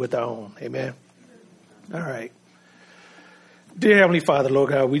 beginning with our own. Amen. All right. Dear Heavenly Father,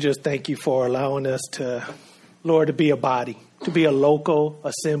 Lord God, we just thank you for allowing us to, Lord, to be a body, to be a local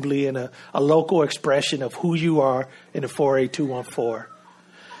assembly and a local expression of who you are in the 48214.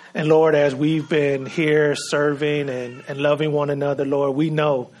 And Lord, as we've been here serving and loving one another, Lord, we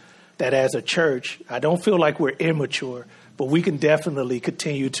know that as a church, I don't feel like we're immature, but we can definitely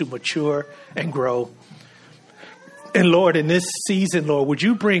continue to mature and grow. And Lord, in this season, Lord, would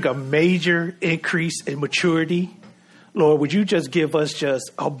you bring a major increase in maturity? Lord, would you just give us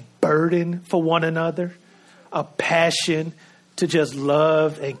just a burden for one another, a passion to just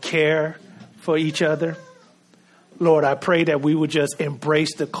love and care for each other? Lord, I pray that we would just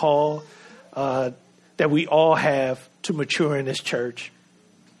embrace the call that we all have to mature in this church.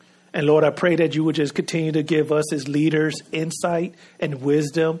 And Lord, I pray that you would just continue to give us as leaders insight and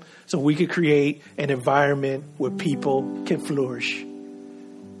wisdom so we could create an environment where people can flourish.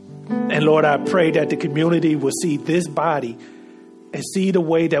 And Lord, I pray that the community will see this body and see the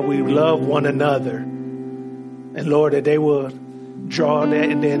way that we love one another. And Lord, that they will draw that,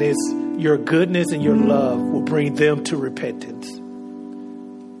 and then it's your goodness and your love will bring them to repentance.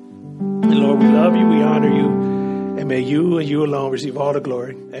 And Lord, we love you, we honor you, and may you and you alone receive all the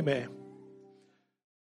glory. Amen.